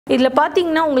இதில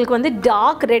பாத்தீங்கன்னா உங்களுக்கு வந்து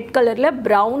டார்க் ரெட் கலர்ல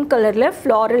பிரவுன் கலர்ல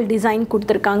ஃப்ளாரல் டிசைன்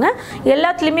கொடுத்திருக்காங்க.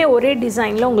 எல்லாத்துலயுமே ஒரே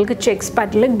டிசைன்ல உங்களுக்கு செக்ஸ்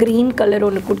பேட்டர்ன்ல கிரீன் கலர்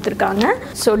ஒன்னு கொடுத்திருக்காங்க.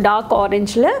 சோ டார்க்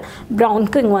ஆரஞ்சுல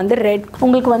பிரவுனுக்கு இங்க வந்து ரெட்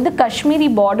உங்களுக்கு வந்து காஷ்மீரி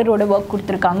பார்டரோட வர்க்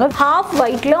கொடுத்திருக்காங்க. ஹாஃப்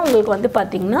ஒயிட்ல உங்களுக்கு வந்து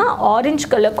பாத்தீங்கன்னா ஆரஞ்சு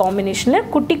கலர் காம்பினேஷன்ல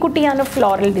குட்டி குட்டியான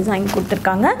ஃப்ளாரல் டிசைன்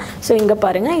கொடுத்திருக்காங்க. சோ இங்க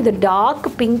பாருங்க இது டார்க்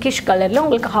பிங்கிஷ் கலர்ல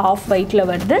உங்களுக்கு ஹாஃப் ஒயிட்ல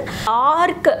வருது.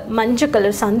 டார்க் மஞ்சள்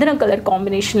கலர் சந்தன கலர்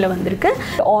காம்பினேஷன்ல வந்திருக்கு.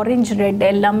 ஆரஞ்சு ரெட்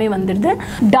எல்லாமே வந்துருது.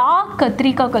 டார்க்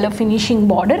கத்திரிக்கா colour finishing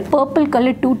border purple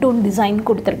colour two tone design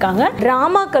கொடுத்திருக்காங்க.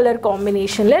 ராமா கலர்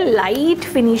காம்பினேஷன்ல லைட்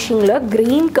ஃபினிஷிங்ல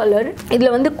கிரீன் கலர்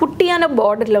இதுல வந்து குட்டியான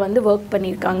பார்டர்ல வந்து வர்க்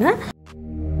பண்ணிருக்காங்க.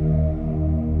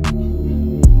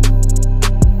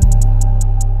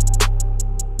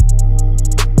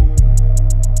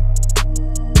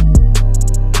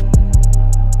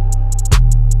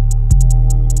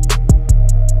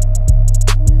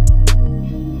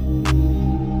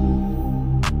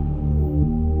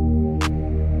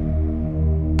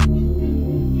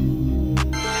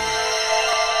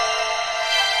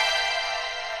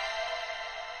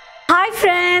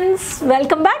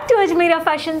 Welcome back to Ajmera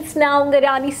Fashion Surat. உங்க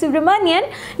ராணி சுப்ரமணியன்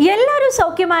எல்லாரும்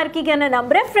சௌக்கியமா இருக்கீங்கன்னு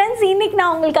நம்புறேன். फ्रेंड्स இன்னைக்கு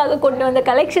நான் உங்களுக்காக கொண்டு வந்த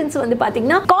கலெக்ஷன்ஸ் வந்து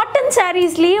பாத்தீங்கன்னா காட்டன்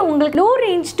சாரீஸ்லயே உங்களுக்கு low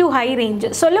range to high range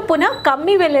சொல்லப்போனா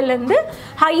கம்மி விலையில இருந்து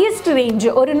ஹையஸ்ட் ரேஞ்ச்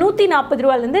ஒரு 140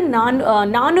 ரூபாயில இருந்து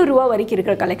 400 ரூபாய் வரைக்கும்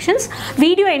இருக்கிற கலெக்ஷன்ஸ்.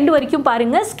 வீடியோ எண்ட் வரைக்கும்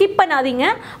பாருங்க, ஸ்கிப் பண்ணாதீங்க.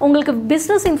 உங்களுக்கு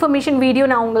பிசினஸ் இன்ஃபர்மேஷன் வீடியோ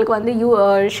நான் உங்களுக்கு வந்து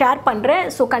ஷேர் பண்றேன்.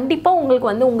 சோ கண்டிப்பா உங்களுக்கு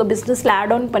வந்து உங்க பிசினஸ்ல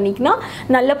ஆட் ஆன் பண்ணிக்கினா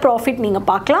நல்ல ப்ராஃபிட் நீங்க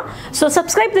பார்க்கலாம். So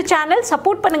subscribe the channel,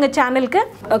 support பண்ணுங்க சேனலுக்கு.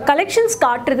 கலெக்ஷன்ஸ்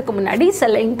காட்டுறதுக்கு முன்னாடி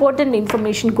சில இம்பார்ட்டன்ட்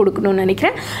இன்ஃபர்மேஷன் கொடுக்கணும்னு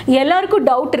நினைக்கிறேன். எல்லாருக்கும்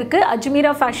டவுட் இருக்கு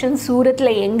அஜ்மீரா ஃபேஷன் சூரத்ல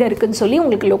எங்க இருக்குன்னு சொல்லி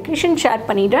உங்களுக்கு லொகேஷன் ஷேர்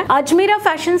பண்ணிடுறேன். Ajmera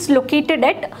fashions located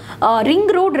at ring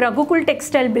road Raghukul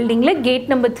textile buildingல gate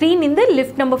number 3 நிந்து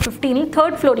lift number 15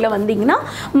 3rd ஃப்ளோர்ல வந்தீங்கன்னா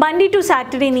மண்டே டு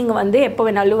சாட்டர்டே நீங்க வந்து எப்ப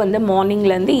வேணாலும் வந்து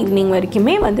மார்னிங்ல இருந்து ஈவினிங்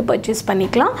வரைக்குமே வந்து பர்ச்சேஸ்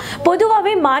பண்ணிக்கலாம்.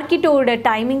 பொதுவாவே மார்க்கெட்டோட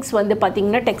டைமிங்ஸ் வந்து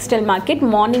பாத்தீங்கன்னா டெக்ஸ்டைல் மார்க்கெட்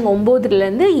மார்னிங் 9 ல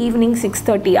இருந்து ஈவினிங்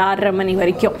 6:30 6:30 மணி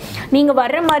வரைக்கும். நீங்க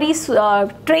வர்ற மாதிரி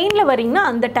ட்ரெயின்ல வரீங்கன்னா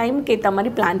அந்த டைம்க்கு ஏத்த மாதிரி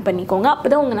பிளான் பண்ணிக்கோங்க.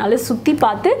 அப்பதான் உங்களால சுத்தி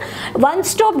பார்த்து ஒன்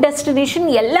ஸ்டாப் டெஸ்டினேஷன்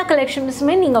எல்லா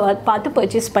கலெக்ஷன்ஸுமே நீங்க பார்த்து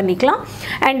பர்ச்சேஸ் பண்ணிக்கலாம்.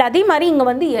 அண்ட் அதே மாதிரி இங்க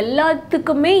வந்து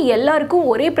எல்லாருக்கும்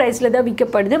ஒரே பிரைஸ்ல தான்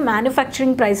விற்கப்படுது.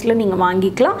 மேனுஃபேக்சரிங் பிரைஸ்ல நீங்க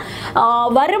வாங்கிக்கலாம்.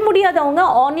 வர முடியாதவங்க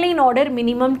ஆன்லைன் ஆர்டர்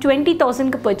மினிமம்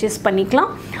 20,000க்கு பர்ச்சேஸ் பண்ணிக்கலாம்.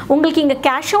 உங்களுக்கு இங்க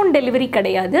கேஷ் ஆன் டெலிவரி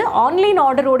கிடையாது. ஆன்லைன்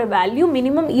ஆர்டரோட வேல்யூ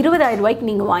மினிமம் 20,000 ரூபாய்க்கு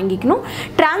நீங்க வாங்கிக்கணும்.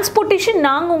 டிரான்ஸ்போர்ட்டேஷன்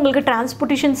நாங்க உங்களுக்கு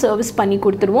டிரான்ஸ்போர்ட்டேஷன் சர்வீஸ் பண்ணி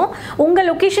கொடுத்துருவோம். உங்க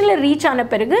லொகேஷன்ல ரீச் ஆன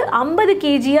பிறகு 50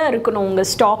 kg இருக்கணும் உங்க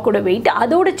ஸ்டாக்கோட வெயிட்.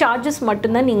 அதோட சார்ஜஸ்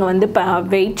மட்டும் தான் நீங்க வந்து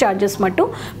வெயிட் சார்ஜஸ் மட்டும்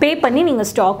பே பண்ணி நீங்க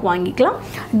ஸ்டாக் வாங்கிக்கலாம்.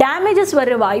 டேமேஜஸ்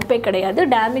வர வாய்ப்பே கிடையாது.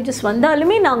 டேமேஜஸ்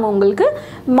வந்தாலுமே நாங்க உங்களுக்கு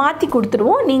மாத்தி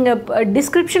கொடுத்துருவோம். நீங்க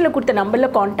டிஸ்கிரிப்ஷன்ல கொடுத்த நம்பர்ல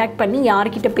கான்டாக்ட் பண்ணி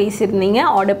யார்கிட்ட பேசியிருந்தீங்க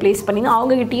ஆர்டர் பிளேஸ் பண்ணீங்க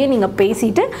அவங்க கிட்டயே நீங்க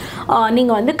பேசிட்டு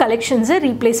நீங்க வந்து கலெக்ஷன்ஸை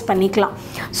ரீப்ளேஸ் பண்ணிக்கலாம்.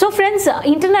 ஸோ ஃப்ரெண்ட்ஸ்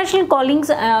இன்டர்நேஷனல்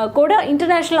காலிங்ஸ் கூட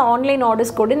இன்டர்நேஷனல் ஆன்லைன்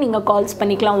ஆர்டர்ஸ் கூட நீங்கள் கால்ஸ்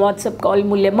பண்ணிக்கலாம் வாட்ஸ்அப் கால்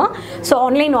மூலமா. ஸோ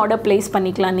ஆன்லைன் ஆர்டர் பிளேஸ்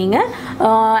பண்ணிக்கலாம் நீங்கள்.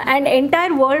 And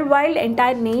entire world wide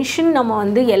entire nation நம்ம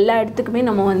வந்து எல்லா இடத்துக்குமே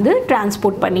நம்ம வந்து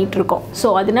டிரான்ஸ்போர்ட் பண்ணிட்டு இருக்கோம். ஸோ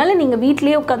அதனால நீங்கள்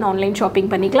வீட்லேயே உட்காந்து ஆன்லைன் ஷாப்பிங்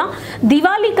பண்ணிக்கலாம்.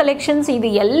 திவாலி கலெக்ஷன்ஸ் இது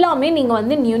எல்லாமே நீங்கள்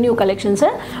வந்து நியூ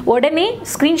கலெக்ஷன்ஸை உடனே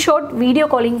ஸ்க்ரீன்ஷாட் வீடியோ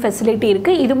காலிங் ஃபெசிலிட்டி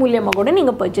இருக்குது. இது மூலியமாக கூட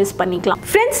நீங்கள் பர்ச்சேஸ் பண்ணிக்கலாம்.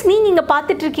 ஃப்ரெண்ட்ஸ் நீங்கள் இங்கே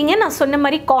பார்த்துட்டு இருக்கீங்க நான் சொன்ன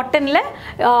மாதிரி காட்டனில்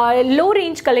லோ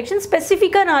ரேஞ்ச் கலெக்ஷன்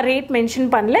ஸ்பெசிஃபிக்காக நான் ரேட் மென்ஷன்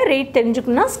பண்ணல. ரேட்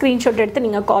தெரிஞ்சுக்கணும்னா ஸ்க்ரீன்ஷாட் எடுத்து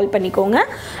நீங்கள் கால் பண்ணிக்கோங்க.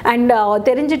 அண்ட்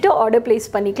தெரிஞ்சுட்டு ஆர்டர் பிளேஸ்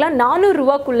பண்ணிக்கலாம். 400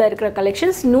 ரூபாக்குள்ளே இருக்கிற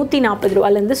கலெக்ஷன்ஸ் 140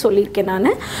 ரூபாயிலேருந்து சொல்லியிருக்கேன் நான்.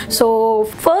 ஸோ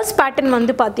ஃபர்ஸ்ட் பேட்டர்ன்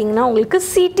வந்து பார்த்தீங்கன்னா உங்களுக்கு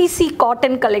CDC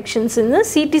cotton collections.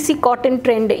 CDC cotton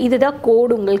trend இதுதான்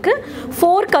கோடு. உங்களுக்கு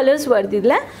 4 கலர்ஸ் வருது.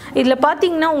 இதில்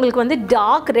பார்த்தீங்கன்னா உங்களுக்கு வந்து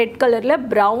டார்க் ரெட் கலரில்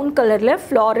ப்ரௌன் கலரில்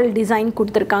ஃப்ளாரல் டிசைன்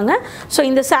கொடுத்துருக்காங்க. ஸோ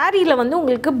இந்த சாரியில் வந்து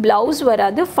உங்களுக்கு ப்ளவுஸ்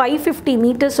வராது. 550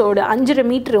 மீட்டர்ஸோட 5.5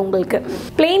 மீட்டர் உங்களுக்கு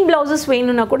பிளெயின் ப்ளவுசஸ்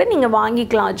வேணும்னா கூட நீங்கள்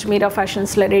வாங்கிக்கலாம் அஜ்மீரா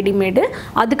ஃபேஷன்ஸில் ரெடிமேடு.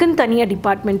 அதுக்குன்னு தனியாக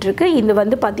டிபார்ட்மெண்ட் இருக்குது. இது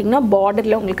வந்து பார்த்தீங்கன்னா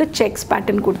பார்டரில் உங்களுக்கு செக்ஸ்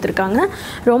பேட்டர்ன் கொடுத்துருக்காங்க.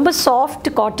 ரொம்ப சாஃப்ட்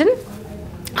காட்டன்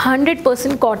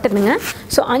 100% காட்டனுங்க.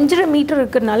 ஸோ 5.5 மீட்டர்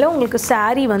இருக்கிறதுனால உங்களுக்கு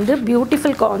சாரீ வந்து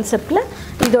பியூட்டிஃபுல் கான்செப்டில்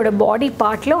இதோட பாடி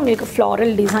பார்ட்டில் உங்களுக்கு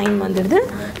ஃப்ளாரல் டிசைன் வந்துடுது.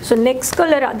 ஸோ நெக்ஸ்ட்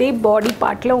கலர் அதே பாடி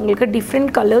பார்ட்டில் உங்களுக்கு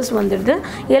டிஃப்ரெண்ட் கலர்ஸ் வந்துடுது.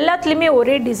 எல்லாத்துலேயுமே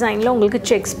ஒரே டிசைனில் உங்களுக்கு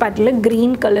செக்ஸ் பேட்டர்னில்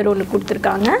க்ரீன் கலர் ஒன்று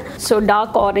கொடுத்துருக்காங்க. ஸோ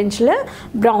டார்க் ஆரஞ்சில்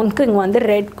ப்ரௌனுக்கு இங்கே வந்து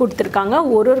ரெட் கொடுத்துருக்காங்க.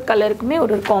 ஒரு கலருக்குமே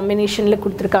ஒரு காம்பினேஷனில்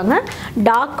கொடுத்துருக்காங்க.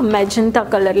 டார்க் மெஜந்தா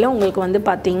கலரில் உங்களுக்கு வந்து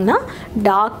பார்த்தீங்கன்னா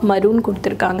டார்க் மரூன்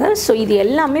கொடுத்துருக்காங்க. ஸோ இது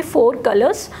எல்லாமே 4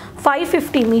 கலர்ஸ்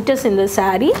 550 மீட்டர்ஸ் இந்த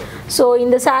சாரீ. ஸோ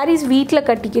இந்த சாரீஸ் வீட்டில்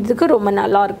கட்டிக்கிறதுக்கு ரொம்ப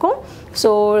நல்லாயிருக்கும். ஸோ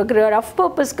ரஃப்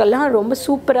பர்பஸ்க்கெல்லாம் ரொம்ப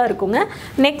சூப்பராக இருக்குங்க.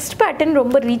 நெக்ஸ்ட் பேட்டர்ன்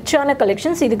ரொம்ப ரிச்சான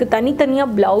கலெக்ஷன்ஸ். இதுக்கு தனித்தனியாக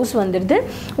ப்ளவுஸ் வந்துடுது.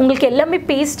 உங்களுக்கு எல்லாமே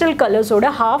பேஸ்டல் கலர்ஸோட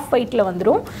ஹாஃப் ஒயிட்டில்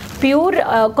வந்துடும். பியூர்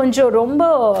கொஞ்சம் ரொம்ப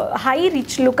ஹை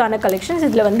ரிச் லுக்கான கலெக்ஷன்ஸ்.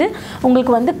 இதில் வந்து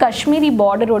உங்களுக்கு வந்து காஷ்மீரி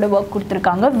பார்டரோட ஒர்க்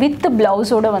கொடுத்துருக்காங்க வித்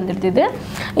ப்ளவுஸோட வந்துடுது.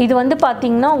 இது வந்து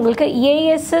பார்த்தீங்கன்னா உங்களுக்கு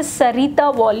ஏஎஸ்எஸ் சரிதா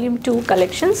வால்யூம் 2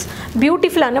 கலெக்ஷன்ஸ்.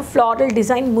 பியூட்டிஃபுல்லான ஃப்ளாரல்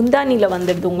டிசைன் முந்தானியில்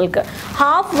வந்துடுது. உங்களுக்கு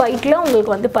ஹாஃப் ஒயிட்டில்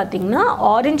உங்களுக்கு வந்து பார்த்தீங்கன்னா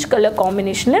ஆரஞ்சு கலர்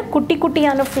காம்பினேஷனில் குட்டி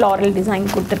குட்டியான ஃப்ளாரல் டிசைன்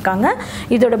கொடுத்துருக்காங்க.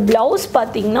 இதோட ப்ளவுஸ்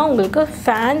பார்த்தீங்கன்னா உங்களுக்கு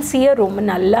ஃபேன்சியாக ரொம்ப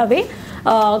நல்லாவே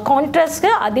கான்ட்ராஸ்ட்டு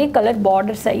அதே கலர்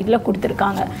பார்டர் சைடில்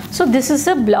கொடுத்துருக்காங்க. So this is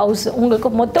a blouse. உங்களுக்கு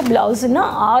மொத்த ப்ளவுஸ்னா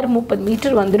 630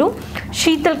 மீட்டர் வந்துடும்.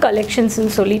 ஷீத்தல்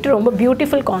கலெக்ஷன்ஸ்ன்னு சொல்லிட்டு ரொம்ப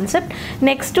பியூட்டிஃபுல் கான்செப்ட்.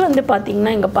 நெக்ஸ்ட்டு வந்து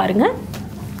பார்த்தீங்கன்னா இங்கே பாருங்கள்,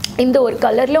 இந்த ஒரு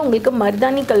கலரில் உங்களுக்கு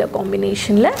மர்தானி கலர்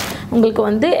காம்பினேஷனில் உங்களுக்கு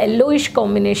வந்து எல்லோயிஷ்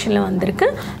காம்பினேஷனில் வந்திருக்கு.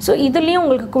 ஸோ இதுலேயும்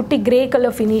உங்களுக்கு குட்டி கிரே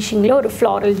கலர் ஃபினிஷிங்கில் ஒரு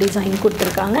ஃப்ளாரல் டிசைன்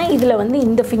கொடுத்துருக்காங்க. இதில் வந்து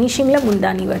இந்த ஃபினிஷிங்கில்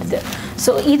முந்தானி வருது.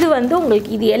 ஸோ இது வந்து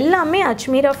உங்களுக்கு இது எல்லாமே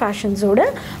அஜ்மீரா ஃபேஷன்ஸோட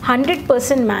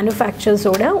 100%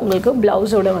 மேனுஃபேக்சர்ஸோட உங்களுக்கு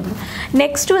ப்ளவுஸோட வந்து.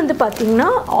 நெக்ஸ்ட் வந்து பார்த்திங்கன்னா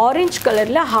ஆரஞ்ச்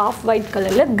கலரில் ஹாஃப் ஒயிட்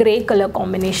கலரில் கிரே கலர்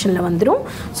காம்பினேஷனில் வந்துடும்.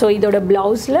 ஸோ இதோட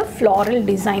ப்ளவுஸில் floral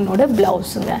டிசைனோட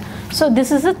ப்ளவுஸுங்க. So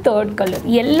this is a third colour.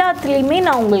 எல்லாத்துலேயுமே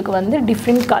நான் உங்களுக்கு வந்து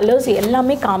டிஃப்ரெண்ட் கலர்ஸ்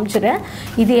எல்லாமே காமிச்சிடுறேன்.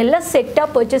 இது எல்லாம் செட்டாக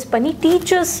பர்ச்சேஸ் பண்ணி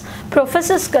டீச்சர்ஸ்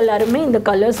ப்ரொஃபஸர்ஸ்க்கு எல்லாருமே இந்த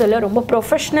கலர்ஸ் எல்லாம் ரொம்ப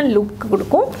ப்ரொஃபஷ்னல் லுக்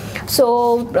கொடுக்கும். ஸோ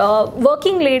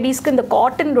ஒர்க்கிங் லேடிஸ்க்கு இந்த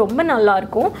காட்டன் ரொம்ப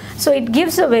நல்லாயிருக்கும். So it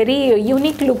gives a very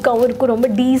unique லுக்காகவும் இருக்கும். ரொம்ப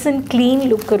டீசன்ட் க்ளீன்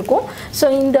லுக் இருக்கும். ஸோ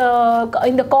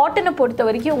இந்த காட்டனை பொறுத்த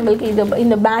வரைக்கும் உங்களுக்கு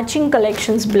இந்த மேட்சிங்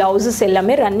கலெக்ஷன்ஸ் ப்ளவுசஸ்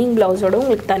எல்லாமே ரன்னிங் ப்ளவுஸோட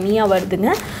உங்களுக்கு தனியாக வருதுங்க.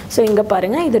 ஸோ இங்கே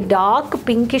பாருங்கள், இது டார்க்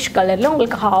பிங்கிஷ் கலரில்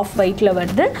உங்களுக்கு ஹாஃப் ஒயிட்டில்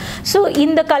வருது. ஸோ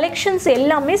இந்த கலெக்ஷன்ஸ்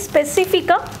எல்லாமே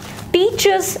ஸ்பெசிஃபிக்காக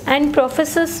teachers and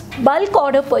professors bulk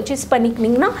order purchase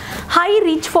பண்ணிக்கிட்டிங்கன்னா high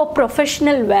reach for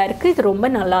professional வேருக்கு இது ரொம்ப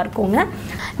நல்லாயிருக்குங்க.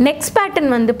 நெக்ஸ்ட் பேட்டர்ன்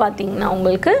வந்து பார்த்திங்கன்னா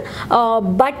உங்களுக்கு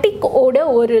பட்டிக்கோட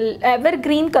ஒரு எவர்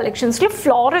கிரீன் கலெக்ஷன்ஸில்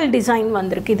ஃப்ளாரல் டிசைன்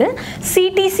வந்திருக்கு. இது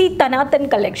சிடிசி தனாத்தன்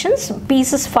கலெக்ஷன்ஸ்,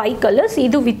 பீசஸ் 5 கலர்ஸ்.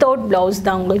 இது வித்தவுட் ப்ளவுஸ்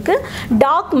தான். உங்களுக்கு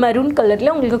டார்க் மெரூன்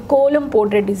கலரில் உங்களுக்கு கோலம்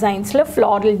போடுற டிசைன்ஸில்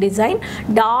ஃப்ளாரல் டிசைன்,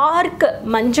 டார்க்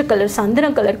மஞ்சள் கலர்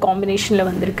சந்தன கலர் காம்பினேஷனில்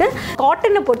வந்திருக்கு.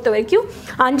 காட்டனை பொறுத்த வரைக்கும்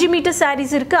 5 மீட்டர்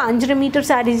சாரீஸ் இருக்குது, 5.5 மீட்டர்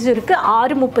சாரீஸ் இருக்குது,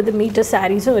 630 மீட்டர்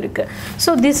சாரீஸும் இருக்குது.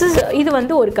 ஸோ இது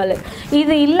வந்து ஒரு கலர்.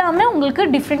 இது இல்லாமல் உங்களுக்கு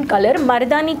different colour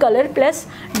மருதானி colour plus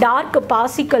dark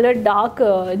பாசி கலர், டார்க்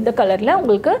இந்த கலரில்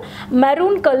உங்களுக்கு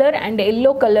maroon colour and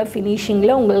yellow colour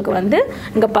ஃபினிஷிங்கில் உங்களுக்கு வந்து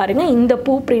இங்கே பாருங்கள் இந்த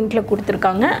பூ பிரிண்டில்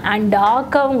கொடுத்துருக்காங்க. அண்ட்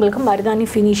டார்க்காக உங்களுக்கு மருதானி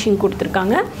ஃபினிஷிங்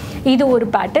கொடுத்துருக்காங்க. இது ஒரு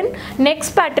பேட்டர்ன்.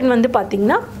 நெக்ஸ்ட் பேட்டர்ன் வந்து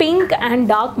பார்த்திங்கன்னா pink and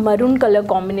dark maroon colour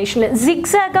காம்பினேஷனில்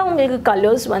ஜிக்ஸாகாக உங்களுக்கு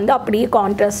கலர்ஸ் வந்து அப்படியே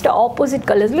கான்ட்ராஸ்ட் ஆப்போசிட்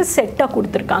கலர்ஸில் செட்டாக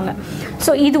கொடுத்துருக்காங்க.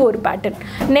 ஸோ இது ஒரு பேட்டர்ன்.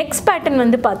 நெக்ஸ்ட் பேட்டர்ன்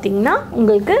வந்து பார்த்திங்கன்னா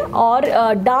உங்களுக்கு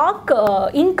டார்க்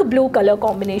இங்க் ப்ளூ கலர்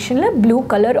காம்பினேஷனில் ப்ளூ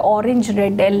கலர் ஆரஞ்சு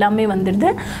ரெட் எல்லாமே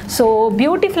வந்துடுது. ஸோ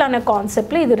பியூட்டிஃபுல்லான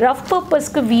கான்செப்டில் இது ரஃப்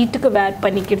பர்பஸ்க்கு வீட்டுக்கு வேர்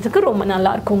பண்ணிக்கிறதுக்கு ரொம்ப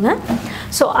நல்லாயிருக்குங்க.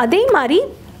 ஸோ அதே மாதிரி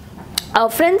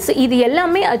ஃப்ரெண்ட்ஸ் இது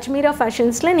எல்லாமே அஜ்மீரா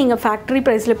ஃபேஷன்ஸில் நீங்கள் ஃபேக்ட்ரி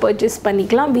ப்ரைஸில் பர்ச்சேஸ்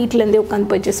பண்ணிக்கலாம். வீட்டிலேருந்தே உட்காந்து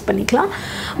பர்ச்சேஸ் பண்ணிக்கலாம்.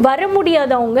 வர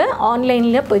முடியாதவங்க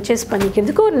ஆன்லைனில் பர்ச்சேஸ்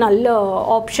பண்ணிக்கிறதுக்கு ஒரு நல்ல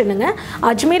ஆப்ஷனுங்க.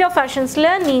 அஜ்மீரா ஃபேஷன்ஸில்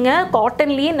நீங்கள்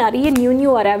காட்டன்லேயே நிறைய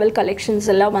நியூ அரைவல் கலெக்ஷன்ஸ்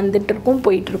எல்லாம் வந்துட்டுருக்கும்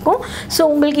போயிட்டுருக்கும். ஸோ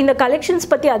உங்களுக்கு இந்த கலெக்ஷன்ஸ்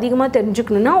பற்றி அதிகமாக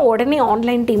தெரிஞ்சுக்கணுன்னா உடனே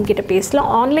ஆன்லைன் டீம் கிட்ட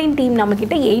பேசலாம். ஆன்லைன் டீம்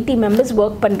நம்மக்கிட்ட 80 மெம்பர்ஸ்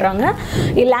ஒர்க் பண்ணுறாங்க.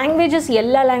 லாங்குவேஜஸ்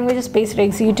எல்லா லாங்குவேஜஸ் பேசுகிற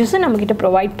எக்ஸிக்யூட்டிவ்ஸும் நம்மக்கிட்ட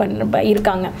ப்ரொவைட்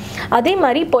இருக்காங்க. அதே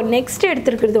மாதிரி இப்போ நெக்ஸ்ட்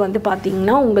எடுத்துருக்கிறது வந்து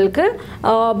பார்த்தீங்கன்னா உங்களுக்கு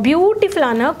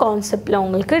பியூட்டிஃபுல்லான கான்செப்டில்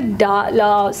உங்களுக்கு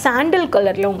சாண்டல்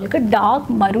கலரில் உங்களுக்கு டார்க்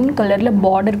மரூன் கலரில்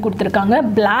பார்டர் கொடுத்துருக்காங்க.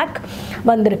 பிளாக்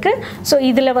வந்திருக்கு. ஸோ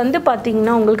இதில் வந்து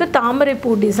பார்த்தீங்கன்னா உங்களுக்கு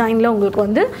தாமரைப்பூ டிசைனில் உங்களுக்கு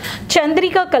வந்து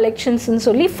சந்திரிகா கலெக்ஷன்ஸ்ன்னு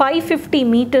சொல்லி 550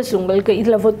 மீட்டர்ஸ் உங்களுக்கு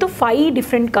இதில் வந்து 5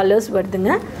 டிஃப்ரெண்ட் கலர்ஸ்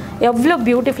வருதுங்க. எவ்வளோ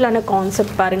பியூட்டிஃபுல்லான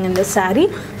கான்செப்ட் பாருங்கள் இந்த சாரீ.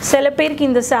 சில பேருக்கு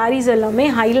இந்த சாரீஸ் எல்லாமே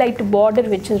ஹைலைட்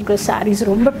பார்டர் வச்சுருக்கிற சாரீஸ்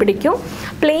ரொம்ப பிடிக்கும்.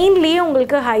 பிளெயின்லேயே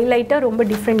உங்களுக்கு ஹைலைட்டாக ரொம்ப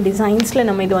டிஃப்ரெண்ட் டிசைன்ஸில்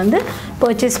நம்ம இது வந்து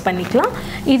பர்ச்சேஸ் பண்ணிக்கலாம்.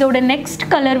 இதோட நெக்ஸ்ட்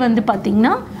கலர் வந்து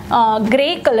பார்த்திங்கன்னா கிரே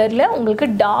கலரில் உங்களுக்கு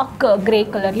டார்க் கிரே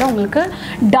கலரில் உங்களுக்கு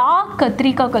டார்க்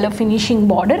கத்திரிக்கா கலர் ஃபினிஷிங்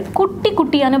பார்டர்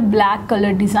குட்டியான பிளாக்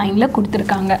கலர் டிசைனில்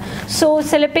கொடுத்துருக்காங்க. ஸோ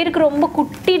சில பேருக்கு ரொம்ப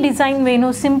குட்டி டிசைன்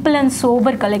வேணும், சிம்பிள் அண்ட்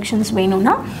சோபர் கலெக்ஷன்ஸ்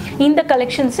வேணும்னா இந்த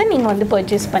கலெக்ஷன்ஸை நீங்கள் வந்து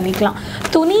பர்ச்சேஸ் பண்ணிக்கலாம்.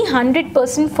 துணி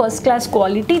 100% first class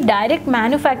quality. Direct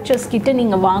manufacturers கிட்ட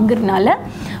நீங்கள் வாங்குறதுனால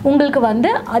உங்களுக்கு வந்து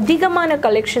அதிகமான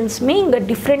கலெக்ஷன்ஸுமே இங்கே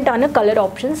டிஃப்ரெண்ட்டான கலர்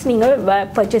ஆப்ஷன்ஸ் நீங்கள்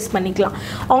பர்ச்சேஸ் பண்ணிக்கலாம்.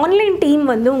 ஆன்லைன் டீம்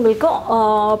வந்து உங்களுக்கு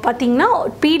பார்த்தீங்கன்னா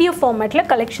PDF ஃபார்மேட்டில்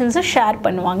கலெக்ஷன்ஸை ஷேர்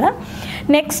பண்ணுவாங்க.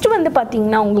 நெக்ஸ்ட் வந்து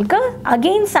பார்த்தீங்கன்னா உங்களுக்கு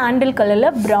அகெயின் சாண்டில்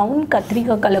கலரில் ப்ரௌன்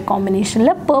கத்திரிக்காய் கலர்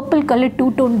காம்பினேஷனில் பர்பிள் கலர் 2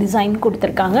 டோன் டிசைன்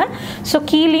கொடுத்துருக்காங்க. ஸோ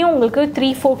கீழேயும் உங்களுக்கு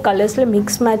 3-4 கலர்ஸில்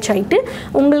மிக்ஸ் மேட்ச் ஆகிட்டு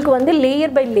உங்களுக்கு வந்து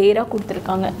லேயர் பை லேயராக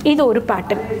கொடுத்துருக்காங்க. இது ஒரு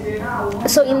பேட்டர்ன்.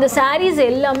 ஸோ இந்த சாரீஸ்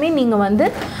எல்லாமே நீங்கள் வந்து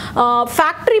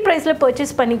ஃபேக்ட்ரி ப்ரைஸில்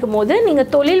பர்ச்சேஸ் பண்ணிக்கும் போது நீங்கள்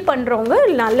தொழில் பண்ணுறவங்க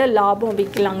நல்ல லாபம்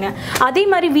விற்கலாங்க. அதே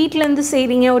மாதிரி வீட்டிலேருந்து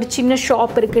செய்கிறீங்க, ஒரு சின்ன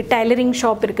ஷாப் இருக்குது, டைலரிங்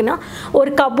ஷாப் இருக்குன்னா,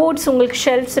 ஒரு கபோர்ட்ஸ் உங்களுக்கு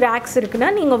ஷெல்ஃப்ஸ் ரேக்ஸ் இருக்குன்னா,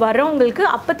 நீங்கள் வரவங்களுக்கு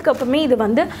அப்பத்துக்கு அப்பமே இது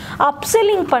வந்து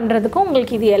அப்செல்லிங் பண்ணுறதுக்கும்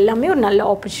உங்களுக்கு இது எல்லாமே ஒரு நல்ல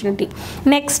ஆப்பர்ச்சுனிட்டி.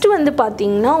 நெக்ஸ்ட் வந்து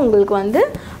பார்த்தீங்கன்னா உங்களுக்கு வந்து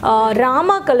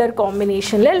ராமா கலர்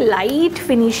காம்பினேஷனில் லைட்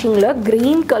ஃபினிஷிங்கில்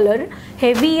க்ரீன் கலர்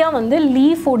ஹெவியாக வந்து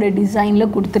லீஃபோட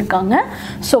டிசைனில் கொடுத்துருக்காங்க.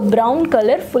 ஸோ ப்ரௌன்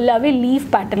கலர் ஃபுல்லாகவே லீஃப்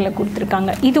பேட்டர்னில் கொடுத்துருக்காங்க.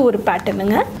 இது ஒரு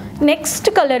பேட்டர்னுங்க. நெக்ஸ்ட்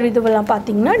கலர் இதுவெல்லாம்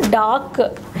பார்த்தீங்கன்னா டார்க்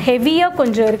ஹெவியாக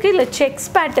கொஞ்சம் இருக்குது. இல்லை செக்ஸ்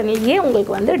பேட்டர்ன்லேயே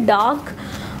உங்களுக்கு வந்து dark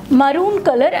maroon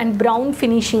colour and brown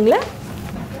ஃபினிஷிங்கில்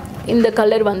இந்த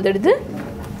கலர் வந்துடுது.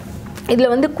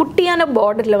 இதில் வந்து குட்டியான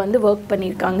பார்டரில் வந்து ஒர்க்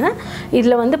பண்ணியிருக்காங்க.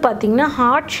 இதில் வந்து பார்த்திங்கன்னா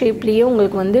ஹார்ட் ஷேப்லேயே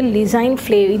உங்களுக்கு வந்து டிசைன்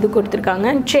இது கொடுத்துருக்காங்க.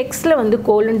 செக்ஸில் வந்து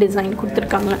கோலன் டிசைன்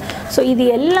கொடுத்துருக்காங்க. ஸோ இது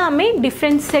எல்லாமே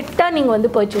டிஃப்ரெண்ட் செட்டாக நீங்கள்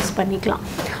வந்து பர்ச்சேஸ் பண்ணிக்கலாம்.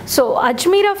 ஸோ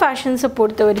அஜ்மீரா ஃபேஷன்ஸை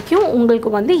பொறுத்த வரைக்கும் உங்களுக்கு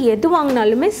வந்து எது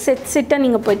வாங்கினாலுமே செட்டாக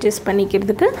நீங்கள் பர்ச்சேஸ்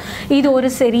பண்ணிக்கிறதுக்கு இது ஒரு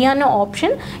சரியான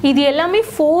ஆப்ஷன். இது எல்லாமே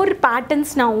 4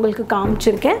 பேட்டர்ன்ஸ் நான் உங்களுக்கு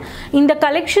காமிச்சிருக்கேன். இந்த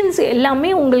கலெக்ஷன்ஸ்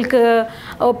எல்லாமே உங்களுக்கு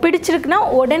பிடிச்சிருக்குன்னா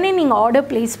உடனே நீங்கள் ஆர்டர்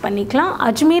ப்ளேஸ் பண்ணிக்கலாம்.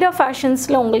 அஜ்மீரா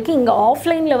ஃபேஷன்ஸில் உங்களுக்கு இங்கே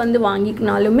ஆஃப்லைனில் வந்து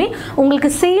வாங்கிக்கினாலுமே உங்களுக்கு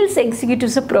சேல்ஸ்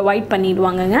எக்ஸிக்யூட்டிவ்ஸை ப்ரொவைட்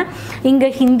பண்ணிடுவாங்கங்க. இங்கே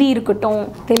ஹிந்தி இருக்கட்டும்,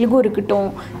 தெலுங்கு இருக்கட்டும்,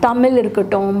 தமிழ்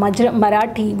இருக்கட்டும்,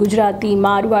 மராட்டி, குஜராத்தி,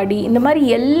 மார்வாடி, இந்த மாதிரி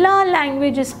எல்லா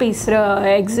லாங்குவேஜஸ் பேசுகிற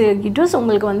எக்ஸிக்யூட்டிவ்ஸ்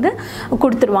உங்களுக்கு வந்து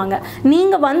கொடுத்துருவாங்க.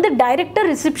 நீங்கள் வந்து டைரெக்டாக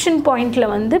ரிசப்ஷன் பாயிண்டில்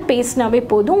வந்து பேசினாவே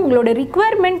போதும். உங்களோட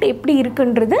ரிக்குவயர்மெண்ட் எப்படி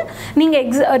இருக்குன்றது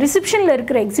நீங்கள் ரிசப்ஷனில்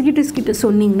இருக்கிற எக்ஸிக்யூட்டிவ்ஸ் கிட்ட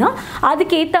சொன்னீங்கன்னா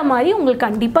அதுக்கேற்ற மாதிரி உங்களுக்கு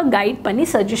கண்டிப்பாக கைட் பண்ணி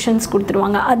சஜஷன்ஸ்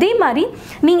கொடுத்துருவாங்க. அதே மாதிரி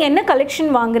நீங்கள் என்ன கலெக்ஷன்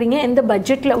வாங்குறீங்க, எந்த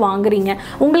பட்ஜெட்டில் வாங்குறீங்க,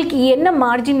 உங்களுக்கு என்ன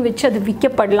மார்ஜின் வச்சு அது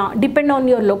விற்கப்படலாம், டிபெண்ட் ஆன்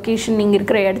யுவர் லொக்கேஷன், நீங்கள்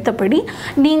இருக்கிற இடத்தப்படி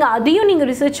நீங்கள் அதையும் நீங்கள்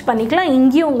ரிசர்ச் பண்ணிக்கலாம்.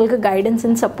 இங்கேயும் உங்களுக்கு கைடன்ஸ்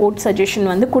அண்ட் சப்போர்ட் சஜஷன்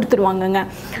வந்து கொடுத்துருவாங்கங்க.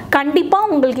 கண்டிப்பாக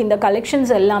உங்களுக்கு இந்த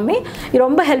கலெக்ஷன்ஸ் எல்லாமே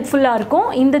ரொம்ப ஹெல்ப்ஃபுல்லாக இருக்கும்.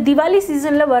 இந்த திவாலி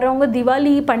சீசனில் வரவங்க,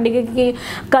 திவாலி பண்டிகைக்கு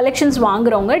கலெக்ஷன்ஸ்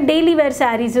வாங்குறவங்க, டெய்லி வேர்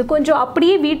சாரீஸு கொஞ்சம்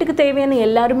அப்படியே வீட்டுக்கு தேவையான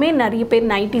எல்லாருமே நிறைய பேர்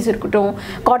நைட்டிஸ் இருக்கட்டும்,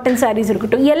 காட்டன் சாரீஸ்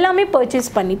இருக்கட்டும் எல்லாமே பர்ச்சேஸ்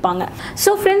பண்ணிப்பாங்க.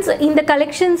 ஸோ ஃப்ரெண்ட்ஸ், இந்த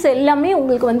கலெக்ஷன்ஸ் எல்லாமே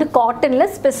உங்களுக்கு வந்து காட்டனில்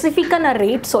ஸ்பெசிஃபிக்காக நான்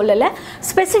ரேட் சொல்லலை.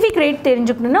 ஸ்பெசிஃபிக் ரேட்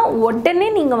தெரிஞ்சுக்கணுன்னா உடனே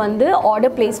நீங்கள் வந்து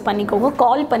ஆர்டர் ப்ளேஸ் பண்ணிக்கோங்க.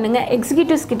 கால் பண்ணுங்கள்,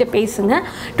 எக்ஸிக்யூட்டிவ்ஸ் கிட்ட பேசுங்க.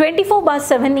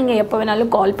 24/7 நீங்கள் எப்போ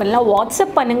வேணாலும் கால் பண்ணலாம்.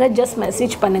 வாட்ஸ்அப் பண்ணுங்கள், ஜஸ்ட்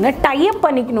மெசேஜ் பண்ணுங்கள். டைப்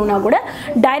பண்ணிக்கணுன்னா கூட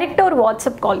டைரெக்டாக ஒரு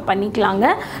வாட்ஸ்அப் கால் பண்ணிக்கலாங்க.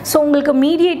 ஸோ உங்களுக்கு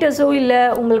மீடியேட்டர்ஸோ இல்லை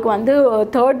உங்களுக்கு வந்து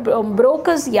தேர்ட்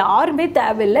புரோக்கர்ஸ் யாருமே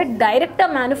தேவையில்லை. டைரெக்டாக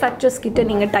மேனுஃபேக்சர்ஸ் கிட்ட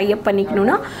நீங்கள் டைப்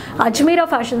பண்ணிக்கணுன்னா அஜ்மீரா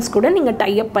ஃபேஷன்ஸ் கூட நீங்கள்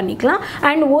டைப் பண்ணிக்கலாம்.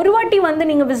 அண்ட் ஒரு வாட்டி வந்து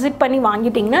நீங்கள் விசிட் பண்ணி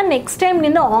வாங்கிட்டீங்கன்னா நெக்ஸ்ட் டைம்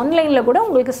நீங்கள் ஆன்லைனில் கூட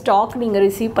உங்களுக்கு ஸ்டாக் நீங்கள்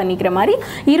ரிசீவ் பண்ணிக்கிற மாதிரி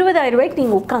 20,000 ரூபாய்க்கு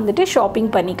நீங்கள் உட்காந்துட்டு ஷாப்பிங்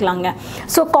பண்ணிக்கலாங்க.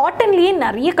 ஸோ காட்டன்லேயே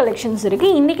நிறைய கலெக்ஷன்ஸ்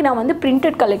இருக்குது. இன்றைக்கி நான் வந்து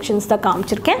பிரிண்டட் கலெக்ஷன்ஸ் தான்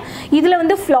காமிச்சிருக்கேன். இதில்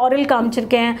வந்து ஃப்ளாரல்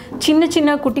காமிச்சிருக்கேன், சின்ன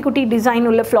சின்ன குட்டி குட்டி டிசைன்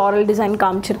உள்ள ஃப்ளாரல் டிசைன்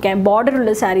காமிச்சிருக்கேன், பார்டர்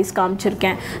உள்ள சாரீஸ்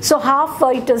காமிச்சிருக்கேன். ஸோ ஹாஃப்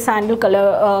ஒயிட் சாண்டில் கலர்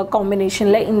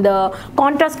காம்பினேஷனில் இந்த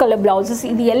கான்ட்ராஸ்ட் கலர் ப்ளவுசஸ்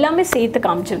இது எல்லாமே சேர்த்து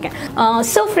காமிச்சிருக்கேன்.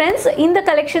 ஸோ ஃப்ரெண்ட்ஸ், இந்த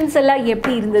கலெக்ஷன்ஸ் எல்லாம்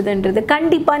எப்படி இருந்ததுன்றது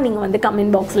கண்டிப்பாக நீங்கள் வந்து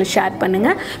கமெண்ட் பாக்ஸில் ஷேர்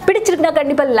பண்ணுங்கள். பிடிச்சிருக்குன்னா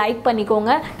கண்டிப்பாக லைக்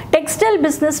பண்ணிக்கோங்க. டெக்ஸ்டைல்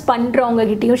பிஸ்னஸ் பண்ணுறவங்க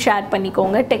கிட்டேயும் ஷேர்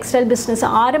பண்ணிக்கோங்க. டெக்ஸ்டைல் பிஸ்னஸ்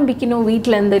ஆரம்பிக்கணும்,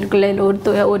 வீட்டில் இருந்து இருக்குல்ல,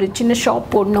 ஒரு சின்ன ஷாப்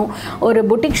போடணும், ஒரு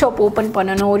பொட்டிக் ஷாப் ஓப்பன்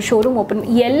பண்ணணும், ஒரு ஷோரூம் ஓப்பன்,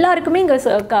 எல்லாருக்குமே இங்கே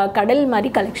கடல் மாதிரி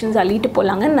கலெக்ஷன்ஸ் அள்ளிட்டு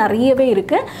போகலாங்க. நிறையவே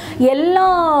இருக்குது. எல்லா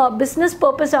பிஸ்னஸ்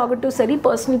பர்பஸ் ஆகட்டும் சரி,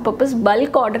 பர்சனல் பர்பஸ்,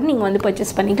 பல்க் ஆர்டர் நீங்கள் வந்து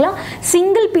பர்ச்சேஸ் பண்ணிக்கலாம்.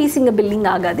 சிங்கிள் பீஸ் இங்கே பில்லிங்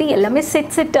ஆகாது. எல்லாமே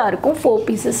செட்டாக இருக்கும். 4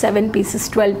 pieces, 7 pieces,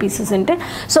 12 pieces.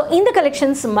 ஸோ இந்த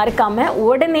கலெக்ஷன்ஸ் மறக்காமல்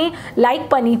உடனே லைக்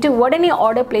பண்ணிவிட்டு உடனே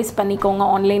ஆர்டர் ப்ளேஸ் பண்ணிக்கோங்க.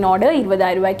 ஆன்லைன் ஆர்டர்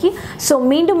 20,000 ரூபாய்க்கு. ஸோ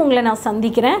மீண்டும் உங்களை நான்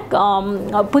சந்திக்கிறேன்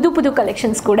புது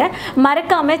கலெக்ஷன்ஸ் கூட.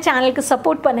 மறக்காமல் சேனலுக்கு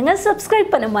சப்போர்ட் பண்ணுங்கள்,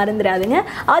 சப்ஸ்கிரைப் பண்ண மறந்துடாதுங்க.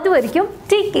 அது வரைக்கும்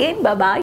டேக் கேர், பை பாய்.